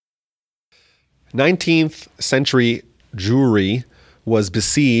19th century Jewry was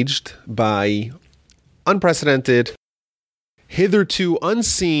besieged by unprecedented, hitherto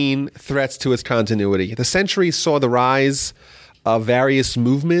unseen threats to its continuity. The century saw the rise of various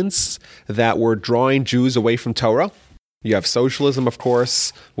movements that were drawing Jews away from Torah. You have socialism, of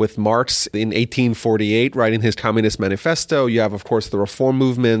course, with Marx in 1848 writing his Communist Manifesto. You have, of course, the Reform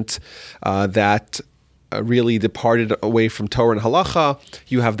movement that really departed away from Torah and Halacha.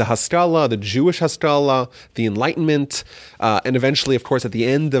 You have the Haskalah, the Jewish Haskalah, the Enlightenment, and eventually, of course, at the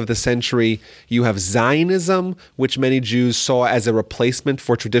end of the century, you have Zionism, which many Jews saw as a replacement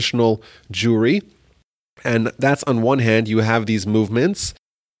for traditional Jewry. And that's on one hand, you have these movements.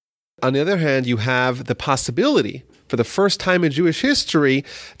 On the other hand, you have the possibility, for the first time in Jewish history,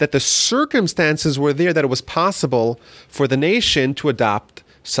 that the circumstances were there that it was possible for the nation to adopt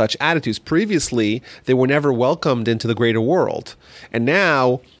such attitudes. Previously, they were never welcomed into the greater world. And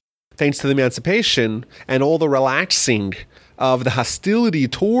now, thanks to the emancipation and all the relaxing of the hostility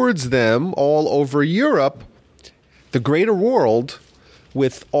towards them all over Europe, the greater world,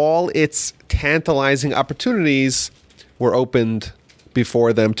 with all its tantalizing opportunities, were opened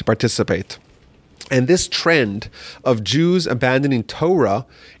before them to participate. And this trend of Jews abandoning Torah,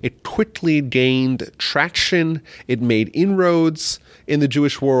 it quickly gained traction, it made inroads in the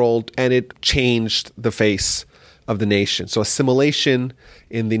Jewish world, and it changed the face of the nation. So assimilation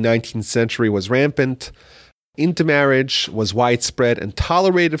in the 19th century was rampant. Intermarriage was widespread and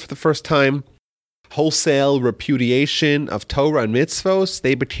tolerated for the first time. Wholesale repudiation of Torah and mitzvos,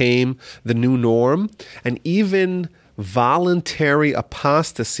 they became the new norm. And even voluntary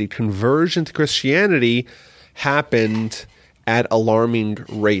apostasy, conversion to Christianity, happened at alarming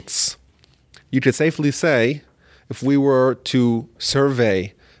rates. You could safely say, if we were to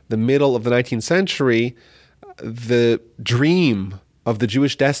survey the middle of the 19th century, the dream of the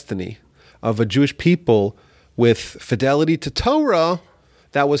Jewish destiny, of a Jewish people with fidelity to Torah,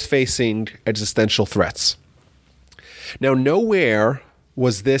 that was facing existential threats. Now, nowhere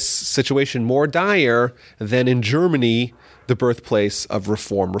was this situation more dire than in Germany, the birthplace of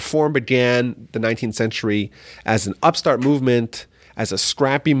Reform. Reform began the 19th century as an upstart movement, as a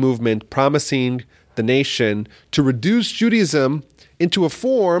scrappy movement, promising the nation to reduce Judaism into a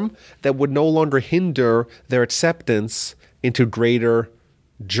form that would no longer hinder their acceptance into greater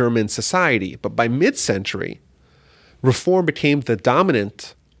German society. But by mid-century, Reform became the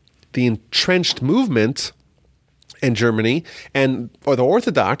dominant, the entrenched movement in Germany, or the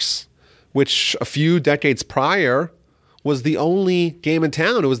Orthodox, which a few decades prior was the only game in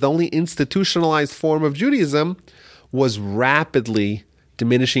town, it was the only institutionalized form of Judaism, was rapidly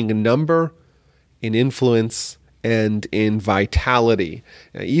diminishing in number, in influence, and in vitality.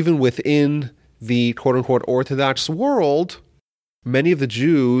 Even within the quote-unquote Orthodox world, many of the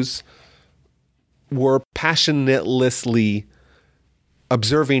Jews were passionately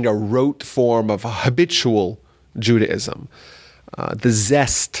observing a rote form of habitual Judaism. The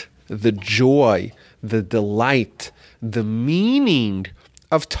zest, the joy, the delight, the meaning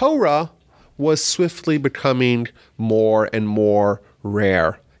of Torah was swiftly becoming more and more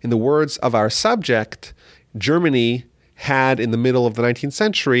rare. In the words of our subject, Germany had, in the middle of the 19th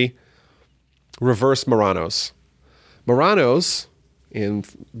century, reverse Marranos. Marranos,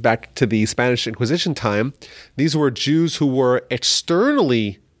 back to the Spanish Inquisition time, these were Jews who were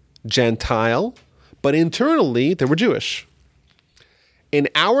externally Gentile, but internally they were Jewish. In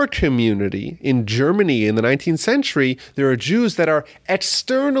our community, in Germany in the 19th century, there are Jews that are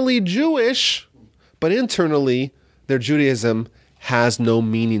externally Jewish, but internally their Judaism has no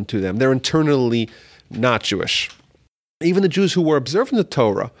meaning to them. They're internally not Jewish. Even the Jews who were observant of the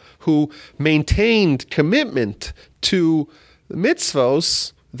Torah, who maintained commitment to the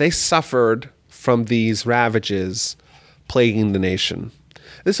mitzvos, they suffered from these ravages plaguing the nation.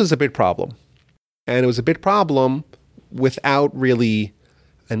 This was a big problem. And it was a big problem without really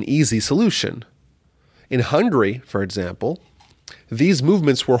an easy solution. In Hungary, for example, these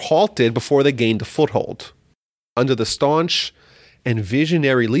movements were halted before they gained a foothold. Under the staunch and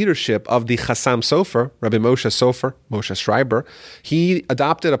visionary leadership of the Chassam Sofer, Rabbi Moshe Schreiber, he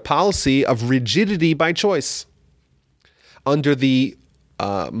adopted a policy of rigidity by choice. Under the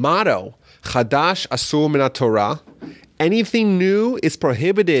motto, Chadash Asur Min HaTorah, anything new is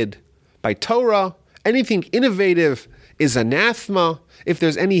prohibited by Torah, anything innovative is anathema. If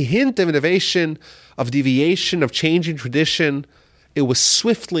there's any hint of innovation, of deviation, of changing tradition, it was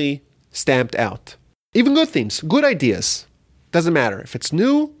swiftly stamped out. Even good things, good ideas. Doesn't matter. If it's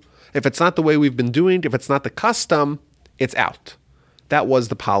new, if it's not the way we've been doing, if it's not the custom, it's out. That was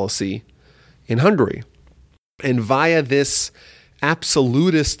the policy in Hungary. And via this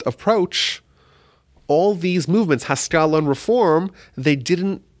absolutist approach, all these movements, Haskalah and Reform, they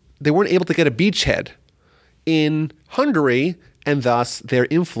weren't able to get a beachhead in Hungary, and thus their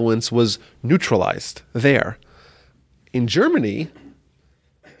influence was neutralized there. In Germany,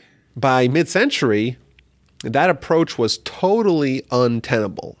 by mid-century, that approach was totally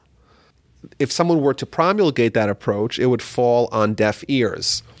untenable. If someone were to promulgate that approach, it would fall on deaf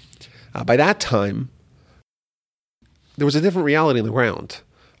ears. By that time, there was a different reality on the ground.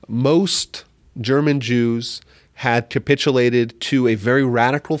 Most German Jews had capitulated to a very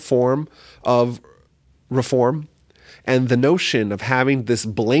radical form of reform, and the notion of having this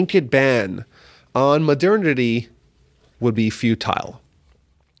blanket ban on modernity would be futile.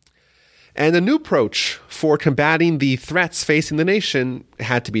 And a new approach for combating the threats facing the nation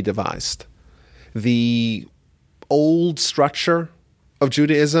had to be devised. The old structure of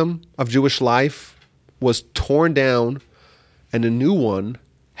Judaism, of Jewish life, was torn down, and a new one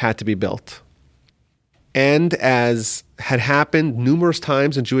had to be built. And as had happened numerous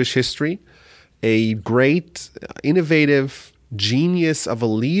times in Jewish history, a great, innovative genius of a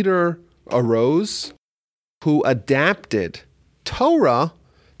leader arose who adapted Torah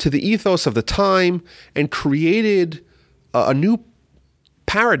to the ethos of the time and created a new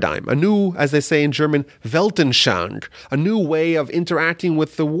paradigm, a new, as they say in German, Weltanschauung, a new way of interacting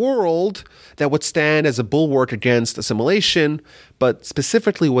with the world that would stand as a bulwark against assimilation, but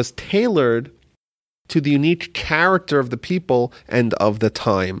specifically was tailored to the unique character of the people and of the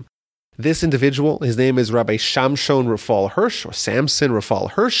time. This individual, his name is Rabbi Samson Raphael Hirsch, or Samson Raphael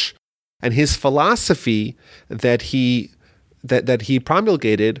Hirsch, and his philosophy that he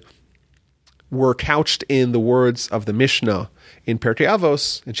promulgated were couched in the words of the Mishnah in Pirkei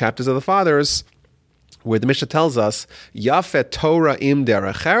Avos, in Chapters of the Fathers, where the Mishnah tells us, Yafet Torah im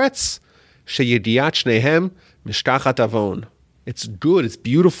Derech Eretz, sheyediat shnehem mishkachat avon. It's good, it's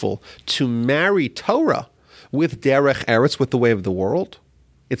beautiful to marry Torah with Derech Eretz, with the way of the world.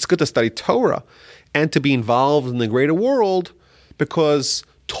 It's good to study Torah and to be involved in the greater world, because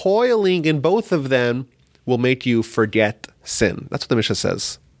toiling in both of them will make you forget sin. That's what the Mishnah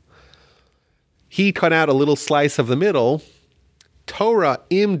says. He cut out a little slice of the middle. Torah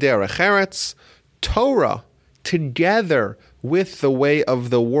im derech eretz, Torah together with the way of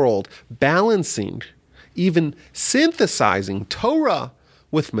the world, balancing, even synthesizing Torah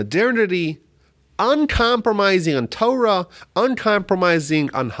with modernity, uncompromising on Torah,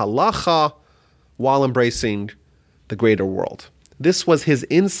 uncompromising on halacha, while embracing the greater world. This was his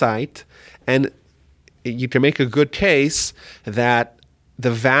insight, and you can make a good case that the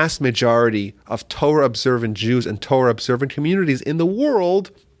vast majority of Torah-observant Jews and Torah-observant communities in the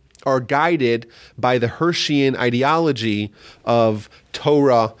world are guided by the Hirschian ideology of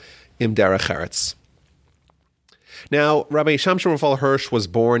Torah im Derech Eretz. Now, Rabbi Samson Raphael Hirsch was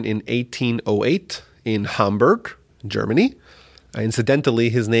born in 1808 in Hamburg, Germany. Incidentally,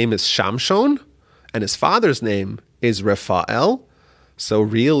 his name is Samson, and his father's name is Raphael. So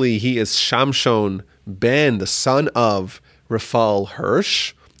really, he is Samson ben, the son of Raphael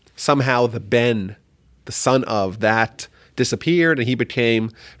Hirsch. Somehow the son of that, disappeared, and he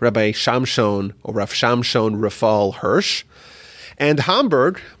became Rabbi Samson, or Rav Samson Raphael Hirsch. And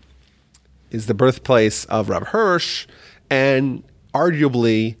Hamburg is the birthplace of Rav Hirsch, and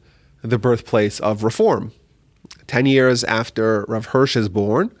arguably the birthplace of Reform. 10 years after Rav Hirsch is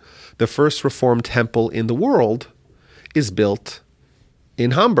born, the first Reform temple in the world is built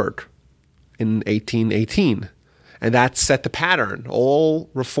in Hamburg in 1818. And that set the pattern. All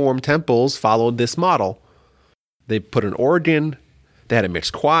Reform temples followed this model. They put an organ, they had a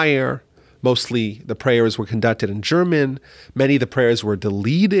mixed choir, mostly the prayers were conducted in German, many of the prayers were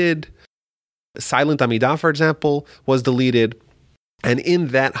deleted. Silent Amidah, for example, was deleted. And in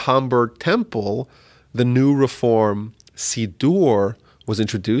that Hamburg temple, the new Reform Siddur was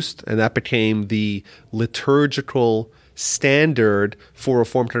introduced, and that became the liturgical standard for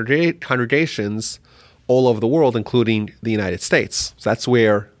Reform congregations all over the world, including the United States. So that's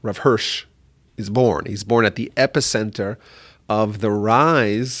where Rav Hirsch is born. He's born at the epicenter of the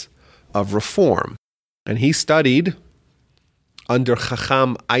rise of Reform. And he studied under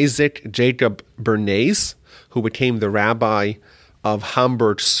Chacham Isaac Jacob Bernays, who became the rabbi of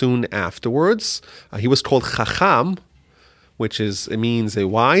Hamburg soon afterwards. He was called Chacham, it means a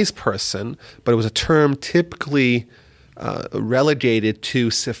wise person, but it was a term typically relegated to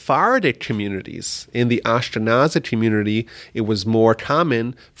Sephardic communities. In the Ashkenazi community, it was more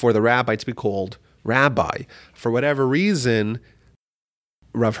common for the rabbi to be called rabbi. For whatever reason,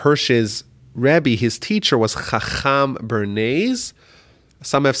 Rav Hirsch's Rabbi, his teacher, was Chacham Bernays.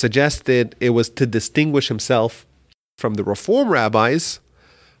 Some have suggested it was to distinguish himself from the Reform rabbis,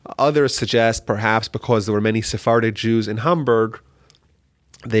 Others suggest perhaps because there were many Sephardic Jews in Hamburg,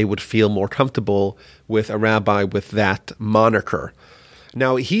 they would feel more comfortable with a rabbi with that moniker.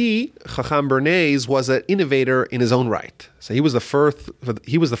 Now, Chacham Bernays, was an innovator in his own right. So he was the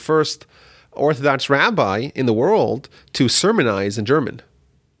first Orthodox rabbi in the world to sermonize in German.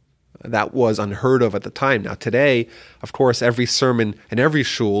 That was unheard of at the time. Now, today, of course, every sermon and every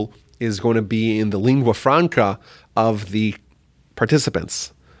shul is going to be in the lingua franca of the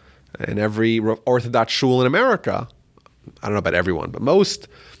participants. And every Orthodox shul in America, I don't know about everyone, but most,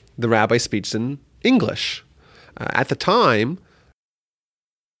 the rabbi speaks in English. At the time,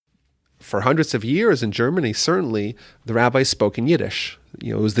 for hundreds of years in Germany, certainly, the rabbis spoke in Yiddish.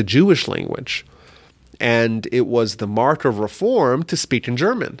 It was the Jewish language. And it was the mark of reform to speak in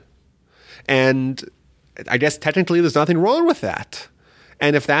German. And I guess technically there's nothing wrong with that.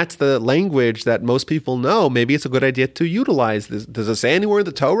 And if that's the language that most people know, maybe it's a good idea to utilize this. Does it say anywhere in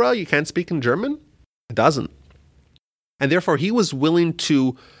the Torah you can't speak in German? It doesn't. And therefore, he was willing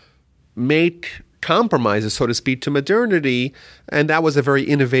to make compromises, so to speak, to modernity, and that was a very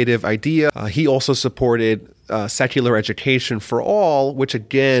innovative idea. He also supported secular education for all, which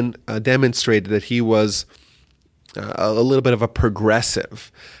again demonstrated that he was a little bit of a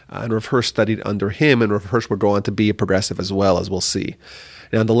progressive. And Rav Hirsch studied under him, and Rav Hirsch would go on to be a progressive as well, as we'll see.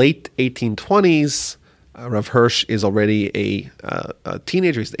 Now, in the late 1820s, Rav Hirsch is already a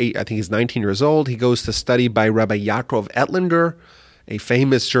teenager. I think he's 19 years old. He goes to study by Rabbi Yaakov Ettlinger, a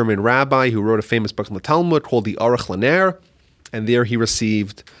famous German rabbi who wrote a famous book on the Talmud called the Aruch LaNer, and there he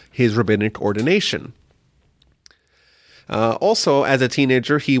received his rabbinic ordination. Also, as a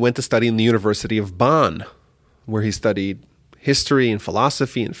teenager, he went to study in the University of Bonn, where he studied history and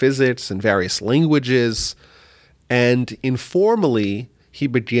philosophy and physics and various languages, and informally, he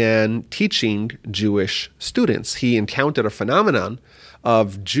began teaching Jewish students. He encountered a phenomenon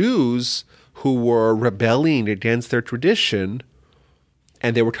of Jews who were rebelling against their tradition,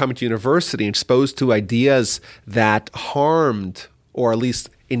 and they were coming to university and exposed to ideas that harmed or at least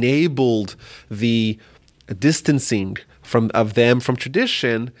enabled the distancing of them from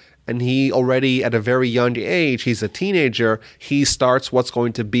tradition. And he already, at a very young age, he's a teenager, he starts what's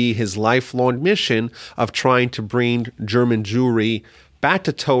going to be his lifelong mission of trying to bring German Jewry back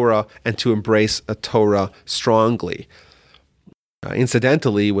to Torah and to embrace a Torah strongly.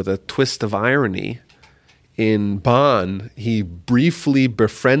 Incidentally, with a twist of irony, in Bonn, he briefly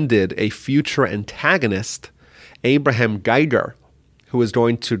befriended a future antagonist, Abraham Geiger, who was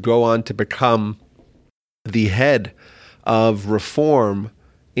going to go on to become the head of reform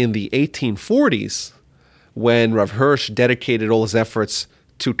in the 1840s. When Rav Hirsch dedicated all his efforts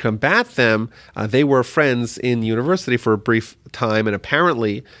to combat them, they were friends in university for a brief time, and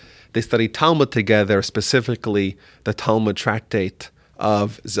apparently they studied Talmud together, specifically the Talmud tractate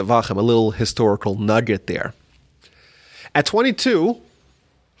of Zavachim, a little historical nugget there. At 22,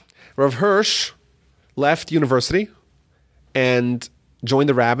 Rav Hirsch left university and joined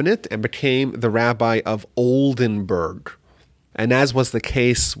the rabbinate and became the rabbi of Oldenburg. And as was the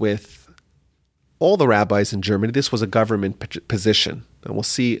case with all the rabbis in Germany, this was a government position. And we'll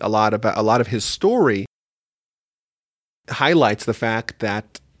see a lot of his story highlights the fact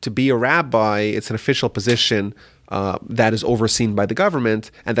that to be a rabbi, it's an official position that is overseen by the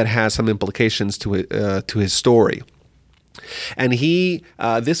government and that has some implications to his story. And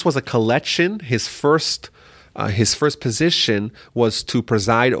this was a collection. His first position was to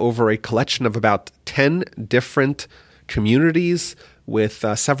preside over a collection of about 10 different communities with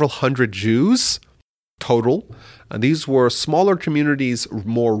several hundred Jews total. These were smaller communities,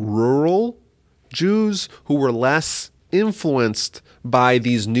 more rural Jews who were less influenced by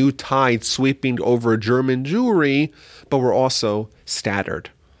these new tides sweeping over German Jewry, but were also scattered.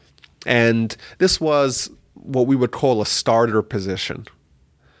 And this was what we would call a starter position.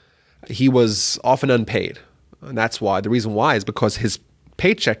 He was often unpaid. And that's why. The reason why is because his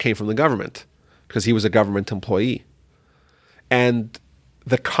paycheck came from the government, because he was a government employee. And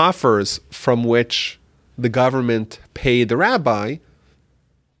the coffers from which the government paid the rabbi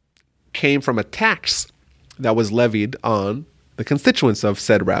came from a tax that was levied on the constituents of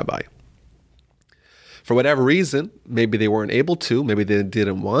said rabbi. For whatever reason, maybe they weren't able to, maybe they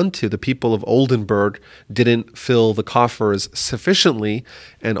didn't want to, the people of Oldenburg didn't fill the coffers sufficiently,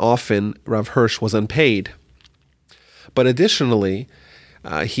 and often Rav Hirsch was unpaid. But additionally,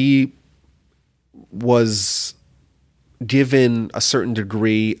 he was given a certain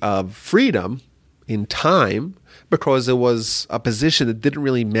degree of freedom in time because it was a position that didn't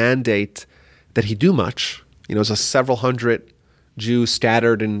really mandate that he do much. It was several hundred Jews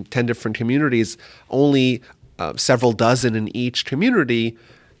scattered in 10 different communities, only several dozen in each community.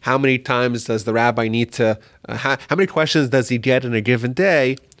 how many times does the rabbi need to, how many questions does he get in a given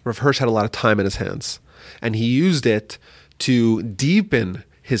day? Rav Hirsch had a lot of time in his hands, and he used it to deepen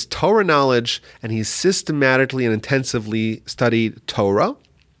his Torah knowledge, and he systematically and intensively studied Torah.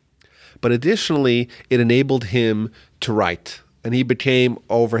 But additionally, it enabled him to write. And he became,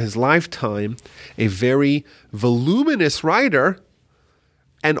 over his lifetime, a very voluminous writer.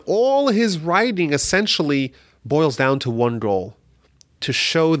 And all his writing essentially boils down to one goal: to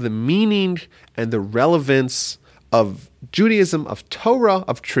show the meaning and the relevance of Judaism, of Torah,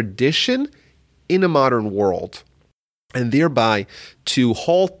 of tradition in a modern world. And thereby to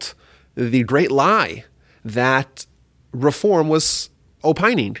halt the great lie that Reform was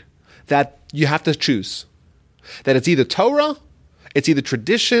opining, that you have to choose. That it's either Torah, it's either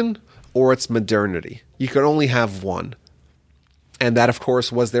tradition, or it's modernity. You can only have one. And that, of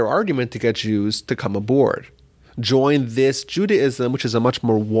course, was their argument to get Jews to come aboard. Join this Judaism, which is a much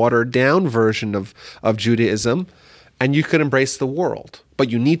more watered-down version of Judaism, and you could embrace the world. But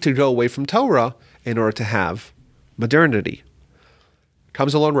you need to go away from Torah in order to have modernity.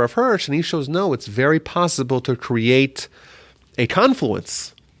 Comes along Rav Hirsch, and he shows, no, it's very possible to create a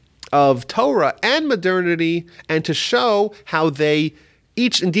confluence of Torah and modernity, and to show how they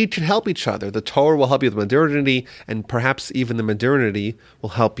each indeed can help each other. The Torah will help you with modernity, and perhaps even the modernity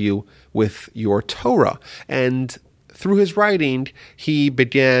will help you with your Torah. And through his writing, he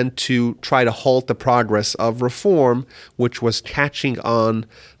began to try to halt the progress of Reform, which was catching on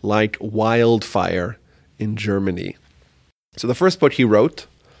like wildfire in Germany. So the first book he wrote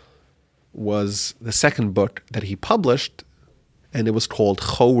was the second book that he published, and it was called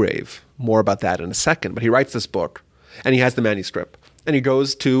Chorev. More about that in a second. But he writes this book, and he has the manuscript, and he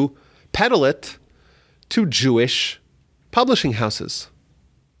goes to peddle it to Jewish publishing houses.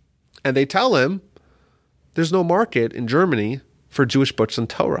 And they tell him there's no market in Germany for Jewish books on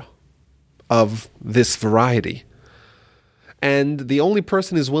Torah of this variety. And the only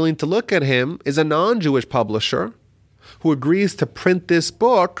person who's willing to look at him is a non-Jewish publisher who agrees to print this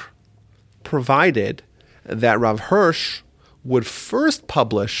book, provided that Rav Hirsch would first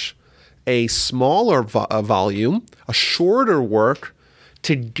publish a smaller volume, a shorter work,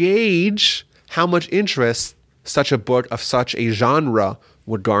 to gauge how much interest such a book of such a genre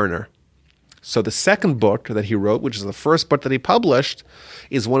would garner. So the second book that he wrote, which is the first book that he published,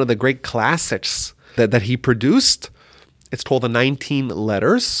 is one of the great classics that he produced. It's called the 19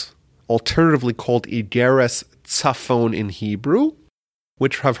 Letters, alternatively called Igeres Tzafon in Hebrew,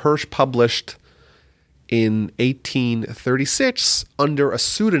 which Rav Hirsch published in 1836 under a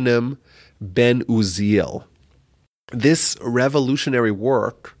pseudonym Ben Uziel. This revolutionary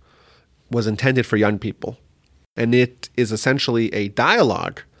work was intended for young people, and it is essentially a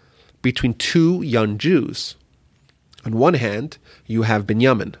dialogue between two young Jews. On one hand, you have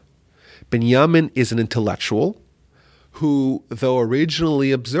Binyamin. Binyamin is an intellectual who, though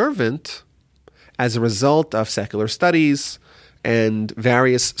originally observant, as a result of secular studies and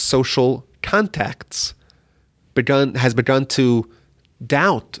various social contacts, has begun to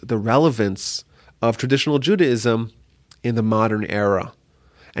doubt the relevance of traditional Judaism in the modern era.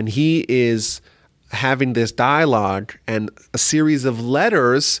 And he is having this dialogue and a series of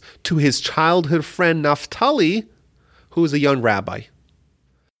letters to his childhood friend Naphtali, who is a young rabbi.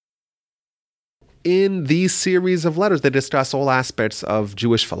 In these series of letters, they discuss all aspects of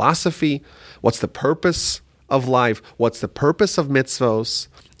Jewish philosophy. What's the purpose of life? What's the purpose of mitzvos?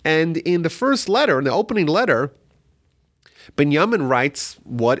 And in the first letter, in the opening letter, Binyamin writes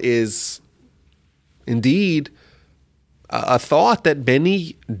what is indeed a thought that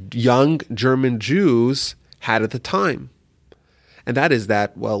many young German Jews had at the time. And that is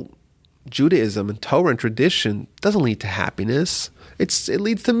that, well, Judaism and Torah and tradition doesn't lead to happiness. It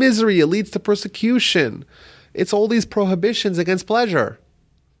leads to misery. It leads to persecution. It's all these prohibitions against pleasure.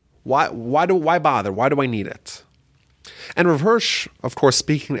 Why bother? Why do I need it? And Rav Hirsch, of course,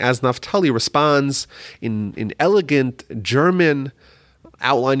 speaking as Naphtali, responds in elegant German,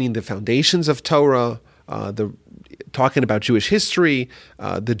 outlining the foundations of Torah, talking about Jewish history,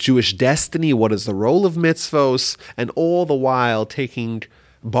 the Jewish destiny, what is the role of mitzvos, and all the while taking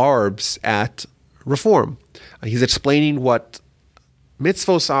barbs at Reform. He's explaining what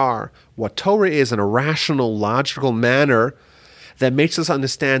mitzvos are, what Torah is in a rational, logical manner that makes us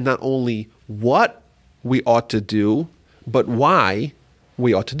understand not only what we ought to do, but why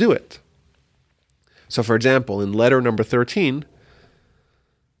we ought to do it. So, for example, in letter number 13,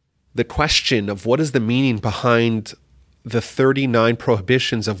 the question of what is the meaning behind the 39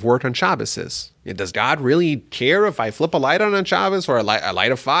 prohibitions of work on Shabbos is. Does God really care if I flip a light on Shabbos, or I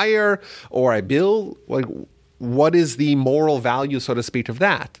light a fire, or I build? what is the moral value, so to speak, of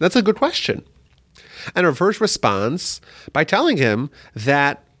that? That's a good question. And Rav Hirsch responds by telling him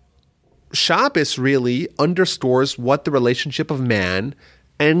that Shabbos really underscores what the relationship of man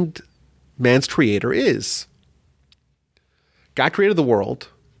and man's creator is. God created the world,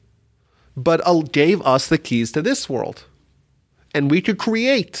 but gave us the keys to this world. And we could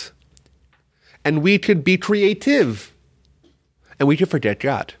create. And we could be creative. And we could forget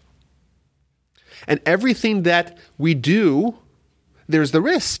God. And everything that we do, there's the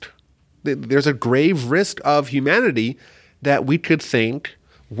risk. There's a grave risk of humanity that we could think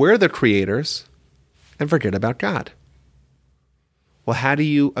we're the creators and forget about God. Well, how do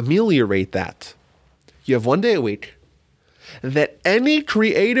you ameliorate that? You have one day a week that any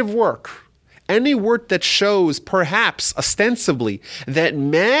creative work, any work that shows perhaps ostensibly that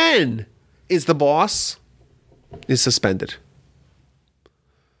man is the boss, is suspended.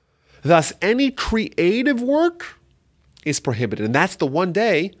 Thus, any creative work is prohibited. And that's the one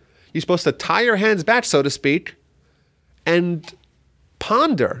day you're supposed to tie your hands back, so to speak, and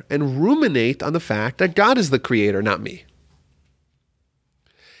ponder and ruminate on the fact that God is the creator, not me.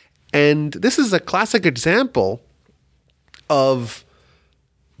 And this is a classic example of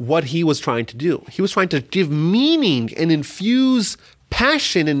what he was trying to do. He was trying to give meaning and infuse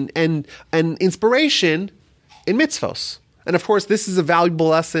passion and inspiration in mitzvos. And of course, this is a valuable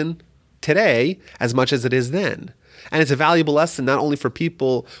lesson today as much as it is then. And it's a valuable lesson not only for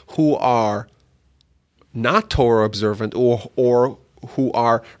people who are not Torah observant or who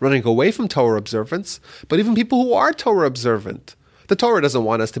are running away from Torah observance, but even people who are Torah observant. The Torah doesn't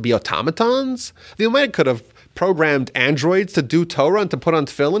want us to be automatons. The Almighty could have programmed androids to do Torah and to put on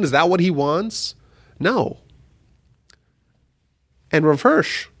tefillin. Is that what he wants? No. And Rav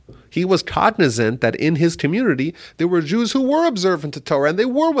Hirsch, he was cognizant that in his community, there were Jews who were observant to Torah, and they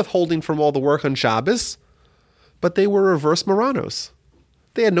were withholding from all the work on Shabbos, but they were reverse moranos.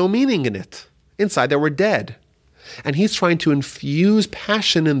 They had no meaning in it. Inside, they were dead. And he's trying to infuse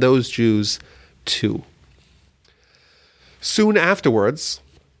passion in those Jews too. Soon afterwards,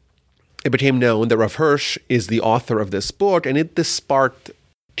 it became known that Rav Hirsch is the author of this book, and this sparked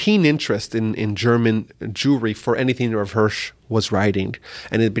keen interest in German Jewry for anything Rav Hirsch was writing.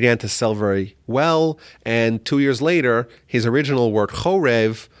 And it began to sell very well, and 2 years later, his original work,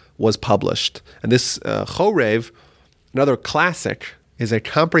 Chorev, was published. And this Chorev, another classic, is a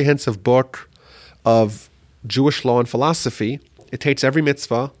comprehensive book of Jewish law and philosophy. It takes every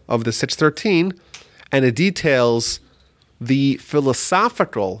mitzvah of the 613, and it details the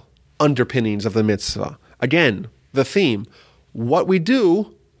philosophical underpinnings of the mitzvah. Again, the theme, what we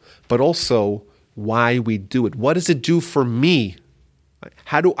do, but also why we do it. What does it do for me?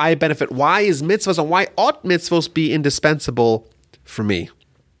 How do I benefit? Why is mitzvahs and why ought mitzvahs be indispensable for me?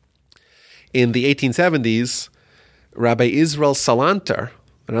 In the 1870s, Rabbi Israel Salanter,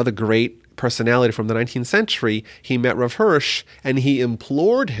 another great personality from the 19th century, he met Rav Hirsch and he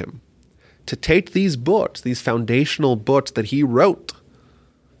implored him to take these books, these foundational books that he wrote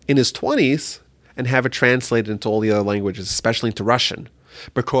in his 20s, and have it translated into all the other languages, especially into Russian.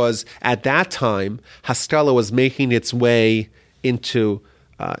 Because at that time, Haskalah was making its way into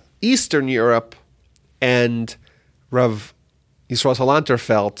Eastern Europe, and Rav Yisrael Salanter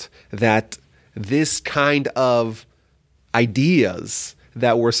felt that this kind of ideas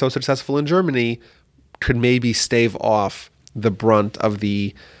that were so successful in Germany could maybe stave off the brunt of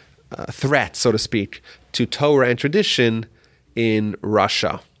the threat, so to speak, to Torah and tradition in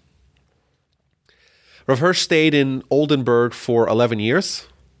Russia. Rav Hirsch stayed in Oldenburg for 11 years,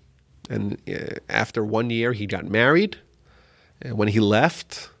 and after 1 year he got married. And when he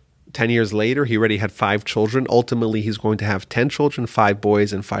left, 10 years later, he already had 5 children. Ultimately, he's going to have 10 children, 5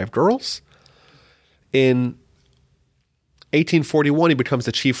 boys and 5 girls. In 1841, he becomes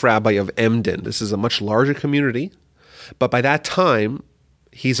the chief rabbi of Emden. This is a much larger community, but by that time,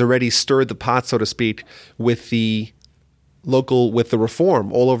 he's already stirred the pot, so to speak, with the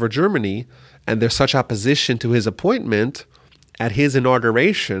reform all over Germany, and there's such opposition to his appointment. At his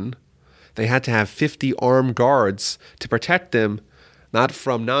inauguration, they had to have 50 armed guards to protect him, not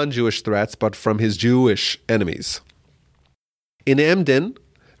from non-Jewish threats, but from his Jewish enemies. In Emden,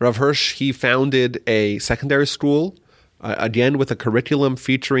 Rav Hirsch, he founded a secondary school, again with a curriculum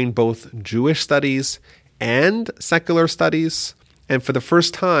featuring both Jewish studies and secular studies. And for the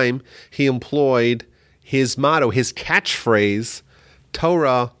first time, he employed his motto, his catchphrase,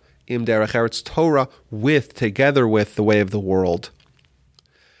 Torah im Derech Eretz, Torah together with the way of the world.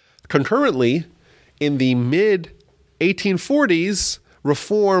 Concurrently, in the mid-1840s,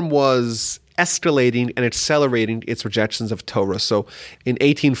 reform was escalating and accelerating its rejections of Torah. So in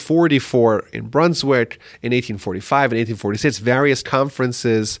 1844 in Brunswick, in 1845 and 1846, various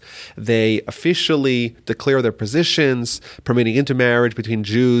conferences, they officially declare their positions, permitting intermarriage between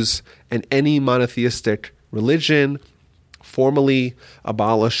Jews and any monotheistic religion, formally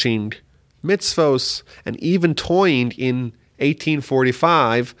abolishing mitzvos, and even toying in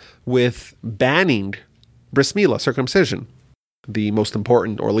 1845 with banning bris milah, circumcision, the most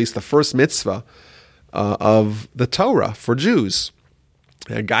important, or at least the first mitzvah of the Torah for Jews.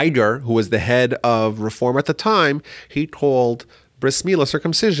 Geiger, who was the head of Reform at the time, he called bris milah,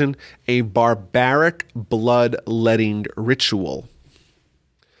 circumcision, a barbaric blood-letting ritual.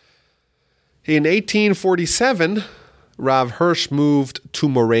 In 1847, Rav Hirsch moved to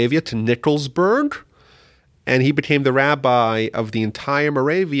Moravia, to Nikolsburg, and he became the rabbi of the entire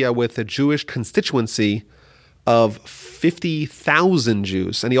Moravia with a Jewish constituency of 50,000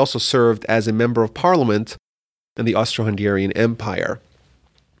 Jews. And he also served as a member of parliament in the Austro-Hungarian Empire.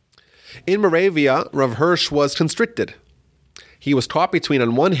 In Moravia, Rav Hirsch was constricted. He was caught between,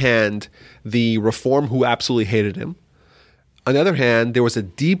 on one hand, the Reform who absolutely hated him. On the other hand, there was a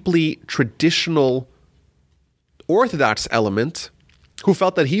deeply traditional Orthodox element who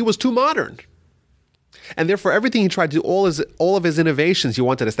felt that he was too modern. And therefore, everything he tried to do, all of his innovations, he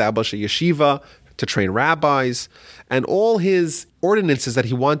wanted to establish a yeshiva to train rabbis, and all his ordinances that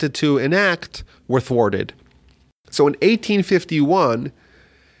he wanted to enact were thwarted. So in 1851,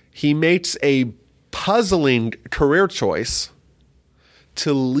 he makes a puzzling career choice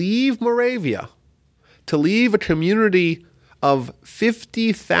to leave Moravia, to leave a community of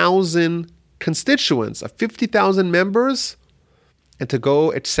 50,000 constituents, of 50,000 members, and to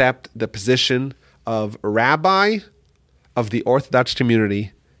go accept the position of rabbi of the Orthodox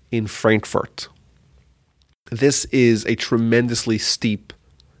community in Frankfurt. This is a tremendously steep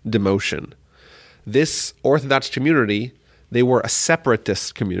demotion. This Orthodox community, they were a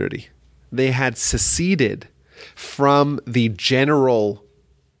separatist community. They had seceded from the general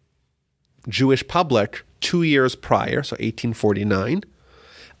Jewish public 2 years prior, so 1849.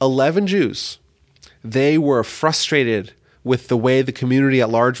 11 Jews. They were frustrated with the way the community at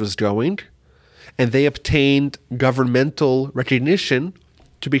large was going, and they obtained governmental recognition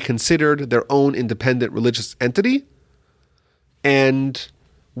to be considered their own independent religious entity. And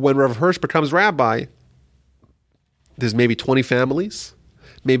when Rav Hirsch becomes rabbi, there's maybe 20 families,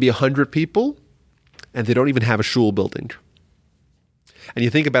 maybe 100 people, and they don't even have a shul building. And you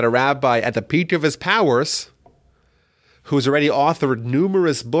think about a rabbi at the peak of his powers, who's already authored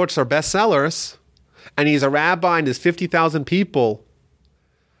numerous books or bestsellers, and he's a rabbi and there's 50,000 people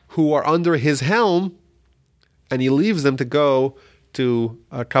who are under his helm, and he leaves them to go to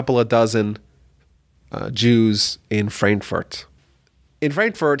a couple of dozen Jews in Frankfurt. In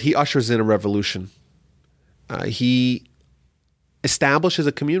Frankfurt, he ushers in a revolution. He establishes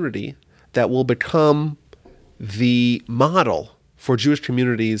a community that will become the model for Jewish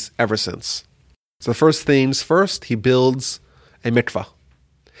communities ever since. So first things first, he builds a mikvah.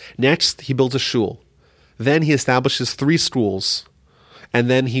 Next, he builds a shul. Then he establishes 3 schools. And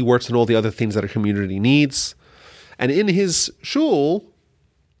then he works on all the other things that a community needs. And in his shul,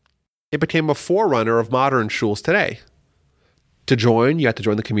 it became a forerunner of modern shuls today. To join, you had to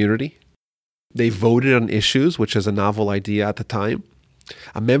join the community. They voted on issues, which is a novel idea at the time.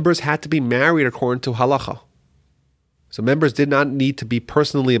 Members had to be married according to halacha. So members did not need to be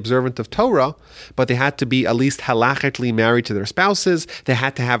personally observant of Torah, but they had to be at least halachically married to their spouses. They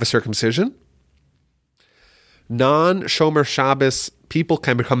had to have a circumcision. Non-Shomer Shabbos people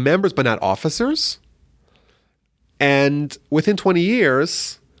can become members, but not officers. And within 20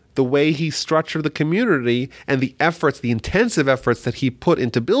 years, the way he structured the community and the efforts, the intensive efforts that he put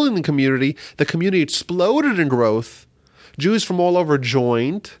into building the community exploded in growth. Jews from all over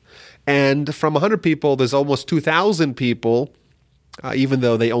joined. And from 100 people, there's almost 2,000 people, even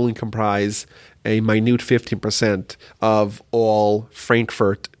though they only comprise a minute 15% of all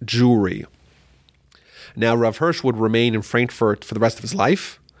Frankfurt Jewry. Now, Rav Hirsch would remain in Frankfurt for the rest of his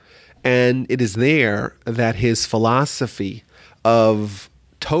life, and it is there that his philosophy of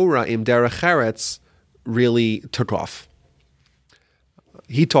Torah im Derech Eretz really took off.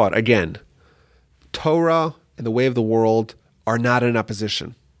 He taught, again, Torah and the way of the world are not in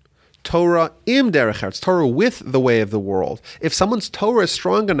opposition. Torah im Derech Eretz, Torah with the way of the world. If someone's Torah is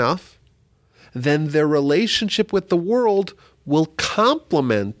strong enough, then their relationship with the world will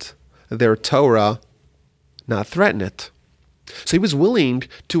complement their Torah, not threaten it. So he was willing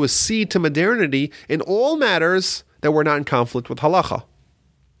to accede to modernity in all matters that were not in conflict with halacha.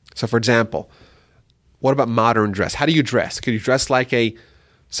 So for example, what about modern dress? How do you dress? Could you dress like a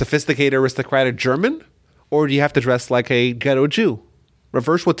sophisticated aristocratic German, or do you have to dress like a ghetto Jew? Rav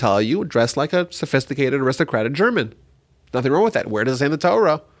Hirsch will tell you, dress like a sophisticated aristocratic German. Nothing wrong with that. Where does it say in the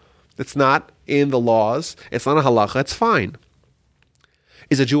Torah? It's not in the laws. It's not a halacha. It's fine.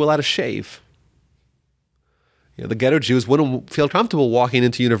 Is a Jew allowed to shave? The ghetto Jews wouldn't feel comfortable walking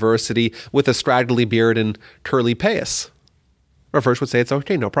into university with a straggly beard and curly payas. Rav Hirsch would say it's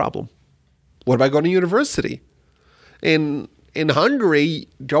okay, no problem. What about going to university? In Hungary,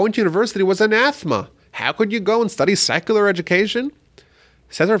 going to university was anathema. How could you go and study secular education?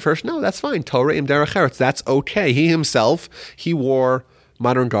 Says Rav Hirsch, no, that's fine. Torah im Derech Eretz, that's okay. He himself, he wore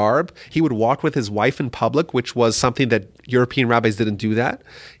modern garb. He would walk with his wife in public, which was something that European rabbis didn't do that.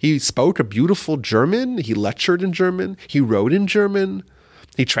 He spoke a beautiful German. He lectured in German. He wrote in German.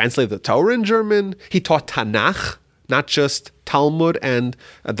 He translated the Torah in German. He taught Tanakh, not just Talmud and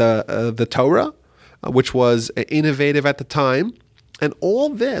the Torah, which was innovative at the time. And all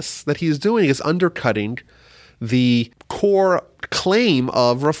this that he is doing is undercutting the core claim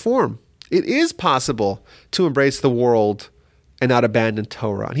of reform. It is possible to embrace the world and not abandon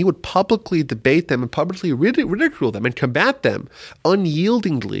Torah. And he would publicly debate them and publicly ridicule them and combat them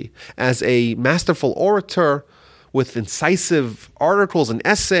unyieldingly as a masterful orator with incisive articles and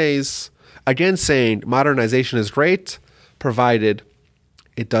essays, again saying modernization is great, provided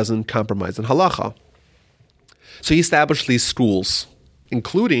it doesn't compromise on halacha. So he established these schools,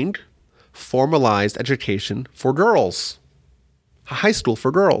 including formalized education for girls, a high school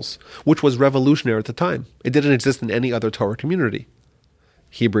for girls, which was revolutionary at the time. It didn't exist in any other Torah community.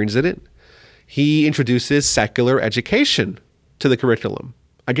 He brings it in. He introduces secular education to the curriculum.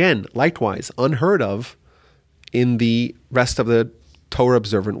 Again, likewise, unheard of in the rest of the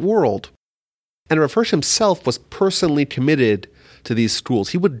Torah-observant world. And Rav Hirsch himself was personally committed to these schools.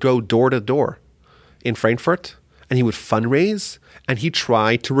 He would go door to door in Frankfurt, and he would fundraise, and he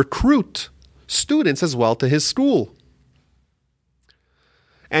tried to recruit students as well to his school.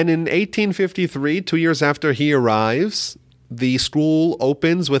 And in 1853, 2 years after he arrives, the school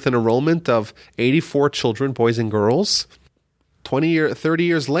opens with an enrollment of 84 children, boys and girls. 30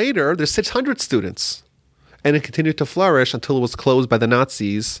 years later, there's 600 students. And it continued to flourish until it was closed by the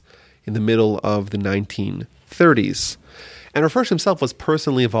Nazis in the middle of the 1930s. And Rav Hirsch himself was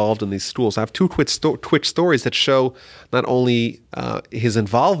personally involved in these schools. I have two quick stories that show not only his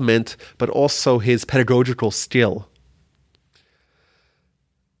involvement, but also his pedagogical skill.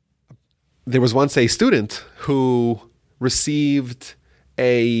 There was once a student who received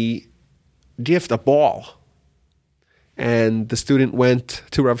a gift, a ball. And the student went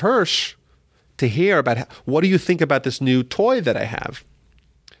to Rav Hirsch to hear about, what do you think about this new toy that I have?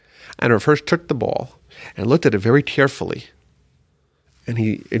 And Rav Hirsch took the ball and looked at it very carefully. And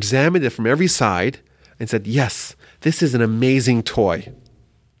he examined it from every side and said, yes, this is an amazing toy.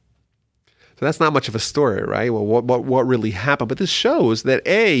 So that's not much of a story, right? Well, what really happened? But this shows that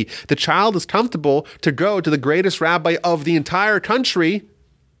A, the child is comfortable to go to the greatest rabbi of the entire country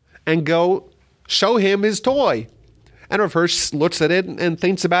and go show him his toy. And Rav Hirsch looks at it and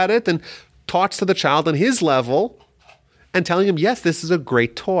thinks about it and talks to the child on his level and telling him, yes, this is a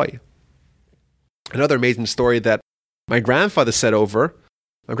great toy. Another amazing story that my grandfather said over.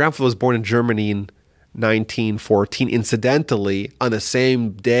 My grandfather was born in Germany in 1914, incidentally, on the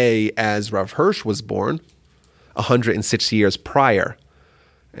same day as Rav Hirsch was born, 106 years prior.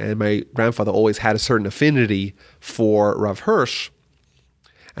 And my grandfather always had a certain affinity for Rav Hirsch.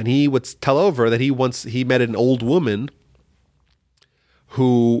 And he would tell over that he met an old woman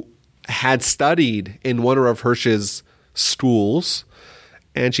who had studied in one of Rav Hirsch's schools.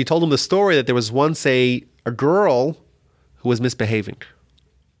 And she told him the story that there was once a girl who was misbehaving.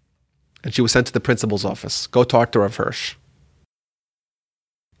 And she was sent to the principal's office. Go talk to Rav Hirsch.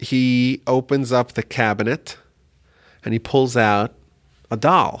 He opens up the cabinet and he pulls out a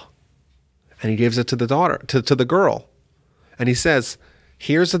doll. And he gives it to the daughter, to the girl. And he says,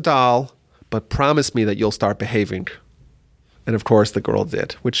 here's a doll, but promise me that you'll start behaving. And of course the girl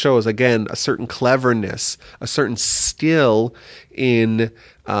did, which shows, again, a certain cleverness, a certain skill in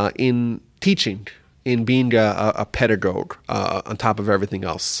teaching, in being a pedagogue on top of everything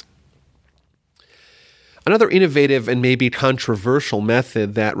else. Another innovative and maybe controversial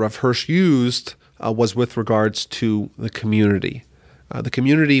method that Rav Hirsch used was with regards to the community. The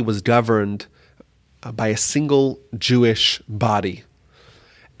community was governed by a single Jewish body.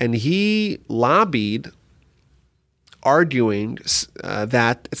 And he lobbied, arguing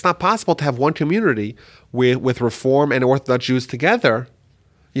that it's not possible to have one community with Reform and Orthodox Jews together.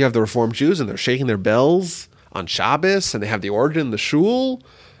 You have the Reform Jews and they're shaking their bells on Shabbos and they have the organ in the shul.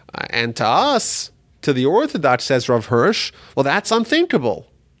 And to us, to the Orthodox, says Rav Hirsch, well, that's unthinkable.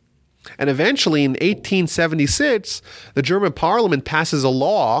 And eventually, in 1876, the German parliament passes a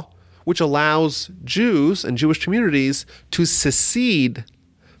law which allows Jews and Jewish communities to secede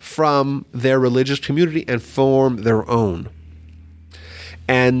from their religious community and form their own.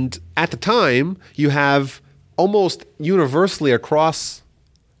 And at the time, you have almost universally across,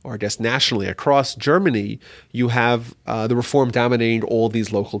 or I guess nationally across Germany, you have the Reform dominating all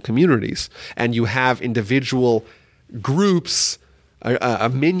these local communities. And you have individual groups, a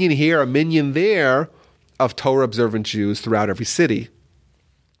minion here, a minion there, of Torah-observant Jews throughout every city.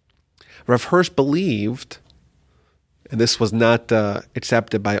 Rav Hirsch believed, and this was not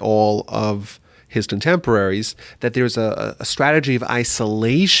accepted by all of his contemporaries, that there's a strategy of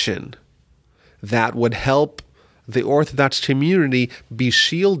isolation that would help the Orthodox community be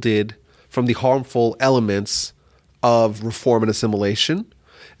shielded from the harmful elements of reform and assimilation.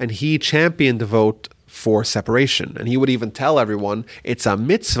 And he championed the vote for separation. And he would even tell everyone it's a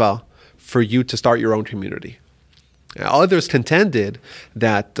mitzvah for you to start your own community. Others contended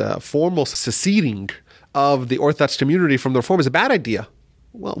that formal seceding of the Orthodox community from the Reform is a bad idea.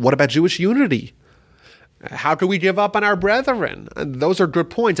 Well, what about Jewish unity? How could we give up on our brethren? And those are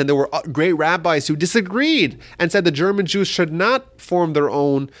good points. And there were great rabbis who disagreed and said the German Jews should not form their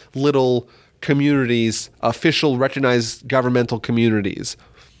own little communities, official, recognized governmental communities.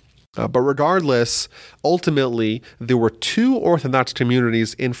 But regardless, ultimately, there were two Orthodox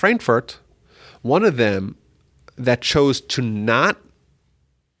communities in Frankfurt. One of them that chose to not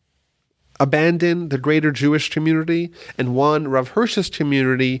abandon the greater Jewish community, and one, Rav Hirsch's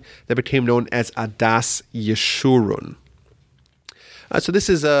community, that became known as Adas Yeshurun. So this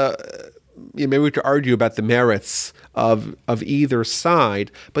is maybe we could argue about the merits of either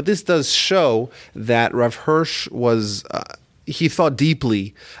side, but this does show that Rav Hirsch was, he thought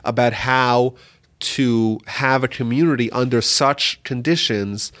deeply about how to have a community under such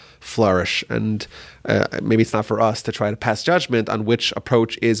conditions flourish. And maybe it's not for us to try to pass judgment on which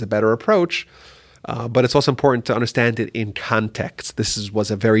approach is a better approach, but it's also important to understand it in context. This was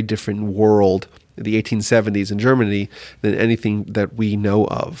a very different world in the 1870s in Germany than anything that we know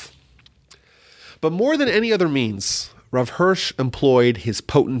of. But more than any other means, Rav Hirsch employed his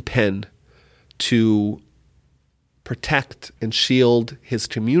potent pen to protect and shield his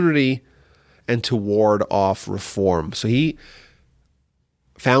community and to ward off reform. So he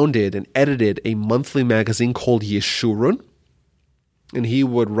founded and edited a monthly magazine called Yeshurun, and he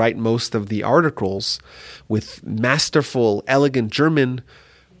would write most of the articles with masterful, elegant German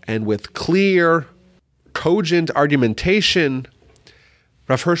and with clear, cogent argumentation.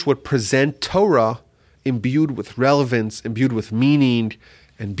 Rav Hirsch would present Torah imbued with relevance, imbued with meaning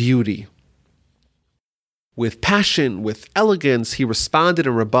and beauty. With passion, with elegance, he responded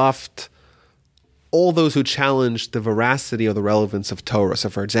and rebuffed all those who challenged the veracity or the relevance of Torah. So,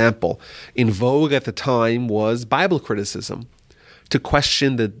 for example, in vogue at the time was Bible criticism, to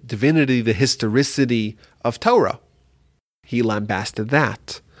question the divinity, the historicity of Torah. He lambasted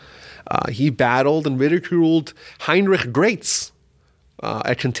that. He battled and ridiculed Heinrich Graetz,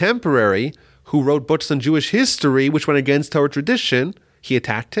 a contemporary who wrote books on Jewish history which went against Torah tradition. He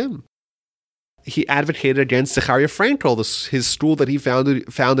attacked him. He advocated against Zechariah Frankel, his school that he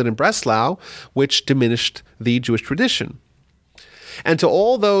founded in Breslau, which diminished the Jewish tradition. And to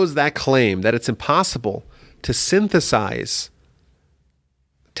all those that claim that it's impossible to synthesize,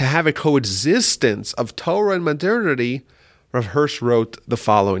 to have a coexistence of Torah and modernity, Rav Hirsch wrote the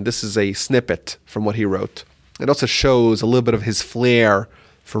following. This is a snippet from what he wrote. It also shows a little bit of his flair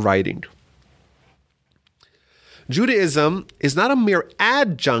for writing. Judaism is not a mere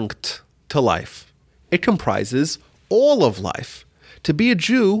adjunct to life. It comprises all of life. To be a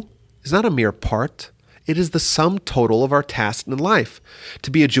Jew is not a mere part. It is the sum total of our tasks in life.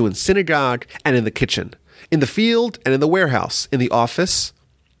 To be a Jew in synagogue and in the kitchen, in the field and in the warehouse, in the office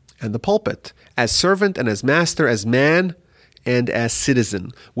and the pulpit, as servant and as master, as man and as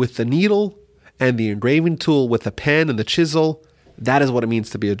citizen, with the needle and the engraving tool, with the pen and the chisel. That is what it means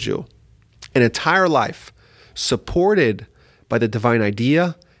to be a Jew. An entire life supported by the divine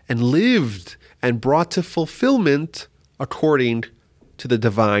idea and lived and brought to fulfillment according to the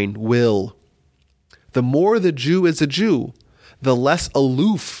divine will. The more the Jew is a Jew, the less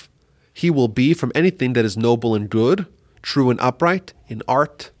aloof he will be from anything that is noble and good, true and upright, in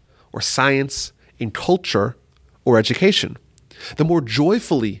art or science, in culture or education. The more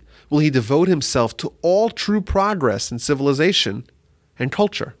joyfully will he devote himself to all true progress in civilization and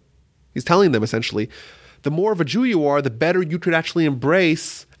culture. He's telling them essentially, the more of a Jew you are, the better you could actually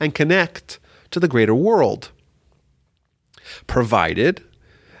embrace and connect to the greater world. Provided,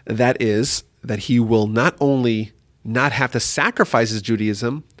 that is, that he will not only not have to sacrifice his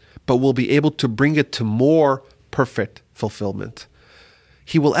Judaism, but will be able to bring it to more perfect fulfillment.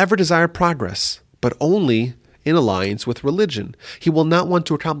 He will ever desire progress, but only in alliance with religion. He will not want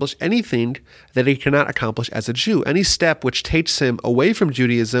to accomplish anything that he cannot accomplish as a Jew. Any step which takes him away from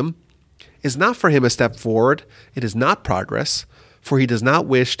Judaism is not for him a step forward. It is not progress, for he does not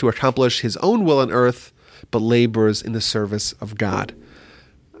wish to accomplish his own will on earth, but labors in the service of God.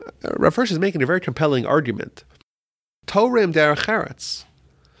 Rav Hirsch is making a very compelling argument. Torah im Derech Eretz.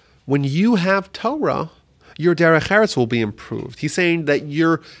 When you have Torah, your Derech Eretz will be improved. He's saying that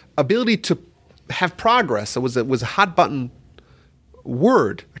your ability to have progress, it was a hot button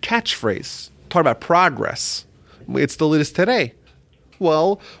word, a catchphrase, talk about progress. It still is today.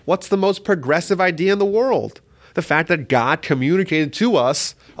 Well, what's the most progressive idea in the world? The fact that God communicated to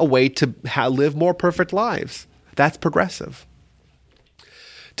us a way to live more perfect lives. That's progressive.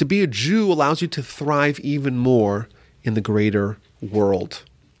 To be a Jew allows you to thrive even more in the greater world.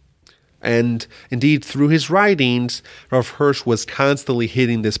 And indeed, through his writings, Rav Hirsch was constantly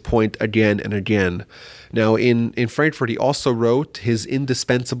hitting this point again and again. Now, in Frankfurt, he also wrote his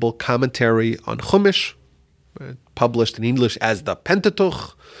indispensable commentary on Chumash, published in English as the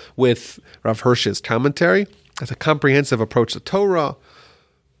Pentateuch, with Rav Hirsch's commentary. It's a comprehensive approach to Torah.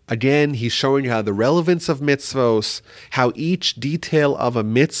 Again, he's showing how the relevance of mitzvos, how each detail of a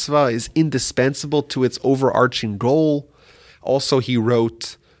mitzvah is indispensable to its overarching goal. Also, he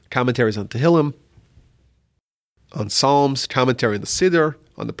wrote commentaries on Tehillim, on Psalms, commentary on the Siddur,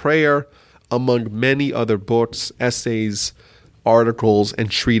 on the prayer, among many other books, essays, articles,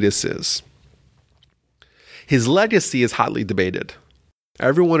 and treatises. His legacy is hotly debated.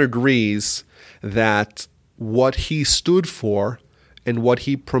 Everyone agrees that what he stood for and what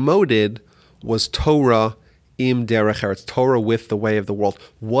he promoted was Torah im Derech Eretz, Torah with the way of the world.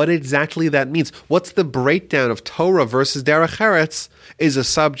 What exactly that means, what's the breakdown of Torah versus Derech Eretz, is a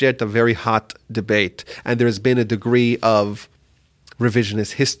subject of very hot debate. And there's been a degree of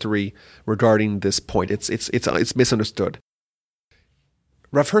revisionist history regarding this point. It's misunderstood.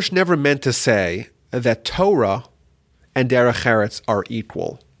 Rav Hirsch never meant to say that Torah and Derech Eretz are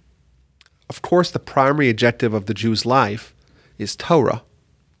equal. Of course, the primary objective of the Jew's life is Torah.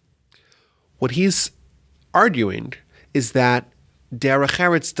 What he's arguing is that Derech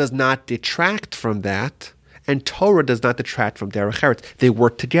Eretz does not detract from that, and Torah does not detract from Derech Eretz. They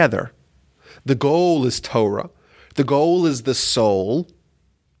work together. The goal is Torah. The goal is the soul.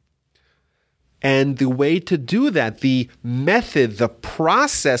 And the way to do that, the method, the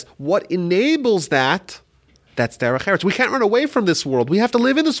process, what enables that, that's Derech Eretz. We can't run away from this world. We have to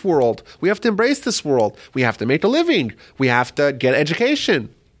live in this world. We have to embrace this world. We have to make a living. We have to get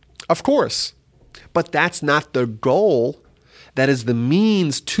education. Of course. But that's not the goal. That is the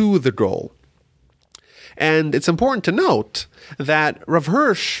means to the goal. And it's important to note that Rav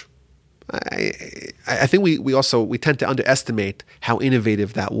Hirsch, I think we tend to underestimate how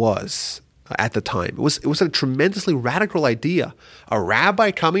innovative that was at the time. It was a tremendously radical idea. A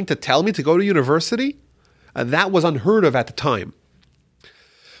rabbi coming to tell me to go to university? That was unheard of at the time.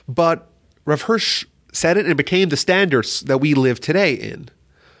 But Rav Hirsch said it and it became the standards that we live today in.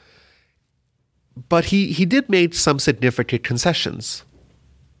 But he did make some significant concessions.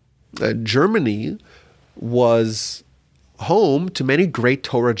 Germany was home to many great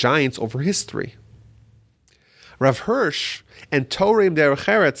Torah giants over history. Rav Hirsch and Torah im Derech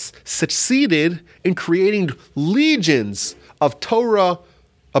Eretz succeeded in creating legions of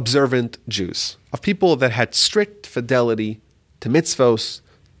Torah-observant Jews, of people that had strict fidelity to mitzvos,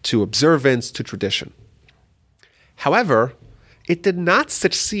 to observance, to tradition. However, it did not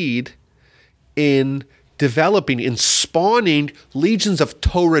succeed in developing, in spawning legions of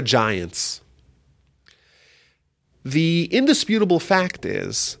Torah giants. The indisputable fact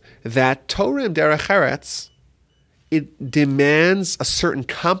is that Torah im Derech Eretz, it demands a certain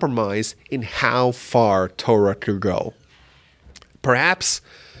compromise in how far Torah could go. Perhaps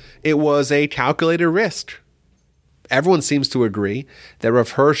it was a calculated risk. Everyone seems to agree that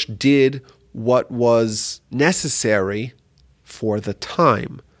Rav Hirsch did what was necessary for the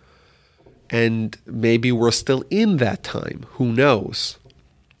time. And maybe we're still in that time. Who knows?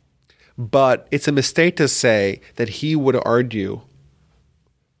 But it's a mistake to say that he would argue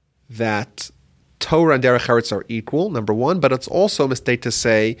that Torah and Derech Eretz are equal, number one, but it's also a mistake to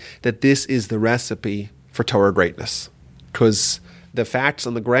say that this is the recipe for Torah greatness. Because the facts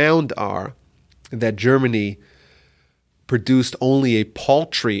on the ground are that Germany produced only a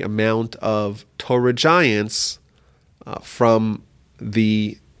paltry amount of Torah giants from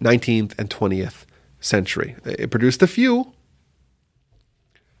the 19th and 20th century. It produced a few,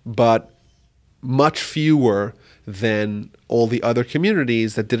 but much fewer than all the other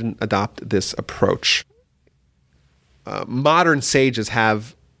communities that didn't adopt this approach. Modern sages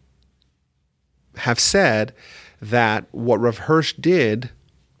have said that what Rav Hirsch did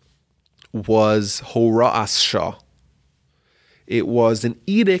was hora'as shah. It was an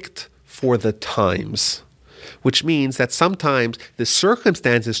edict for the times, which means that sometimes the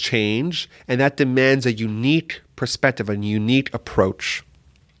circumstances change and that demands a unique perspective, a unique approach.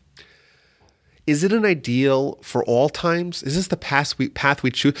 Is it an ideal for all times? Is this the path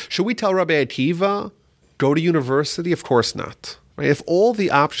we choose? Should we tell Rabbi Akiva, go to university? Of course not. Right? If all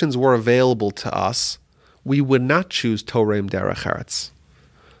the options were available to us, we would not choose Torah im Derech Eretz.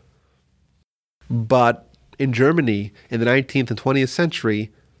 But in Germany, in the 19th and 20th century,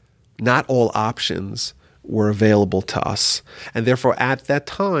 not all options were available to us. And therefore, at that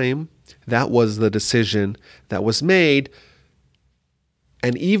time, that was the decision that was made.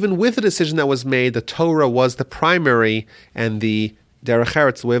 And even with the decision that was made, the Torah was the primary, and the Derech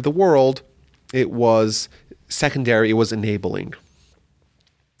Eretz, the way of the world, it was secondary, it was enabling.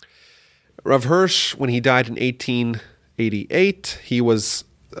 Rav Hirsch, when he died in 1888, he was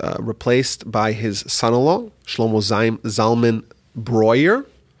replaced by his son-in-law, Shlomo Zalman Breuer,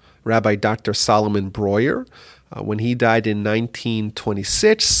 Rabbi Dr. Solomon Breuer. When he died in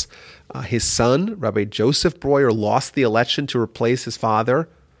 1926, his son, Rabbi Joseph Breuer, lost the election to replace his father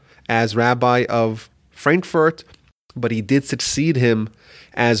as Rabbi of Frankfurt, but he did succeed him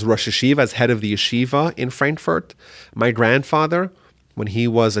as Rosh Yeshiva, as head of the yeshiva in Frankfurt. My grandfather, when he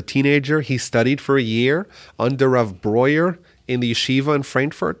was a teenager, he studied for a year under Rav Breuer in the yeshiva in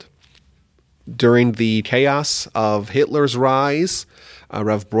Frankfurt. During the chaos of Hitler's rise,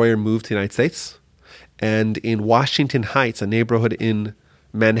 Rav Breuer moved to the United States. And in Washington Heights, a neighborhood in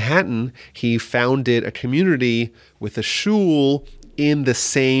Manhattan, he founded a community with a shul in the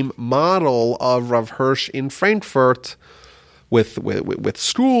same model of Rav Hirsch in Frankfurt, with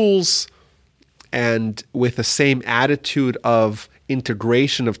schools and with the same attitude of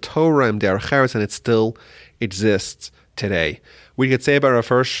integration of Torah and Derech Eretz, and it still exists today. We could say about Rav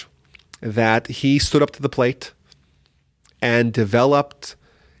Hirsch that he stood up to the plate and developed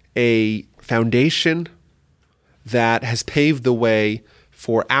a foundation that has paved the way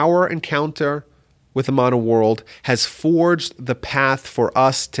for our encounter with the modern world, has forged the path for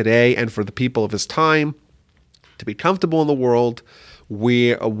us today and for the people of his time to be comfortable in the world,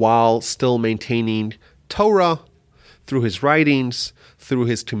 while still maintaining Torah through his writings, through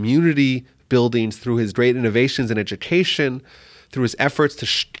his community buildings, through his great innovations in education, through his efforts to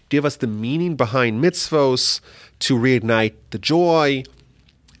give us the meaning behind mitzvos, to reignite the joy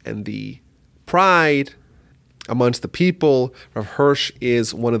and the pride amongst the people. Rav Hirsch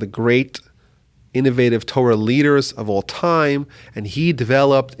is one of the great innovative Torah leaders of all time, and he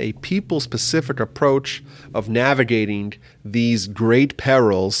developed a people-specific approach of navigating these great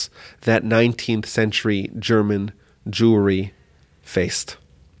perils that 19th century German Jewry faced.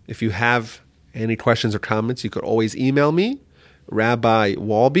 If you have any questions or comments, you could always email me,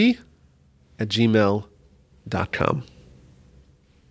 rabbiwalby@gmail.com.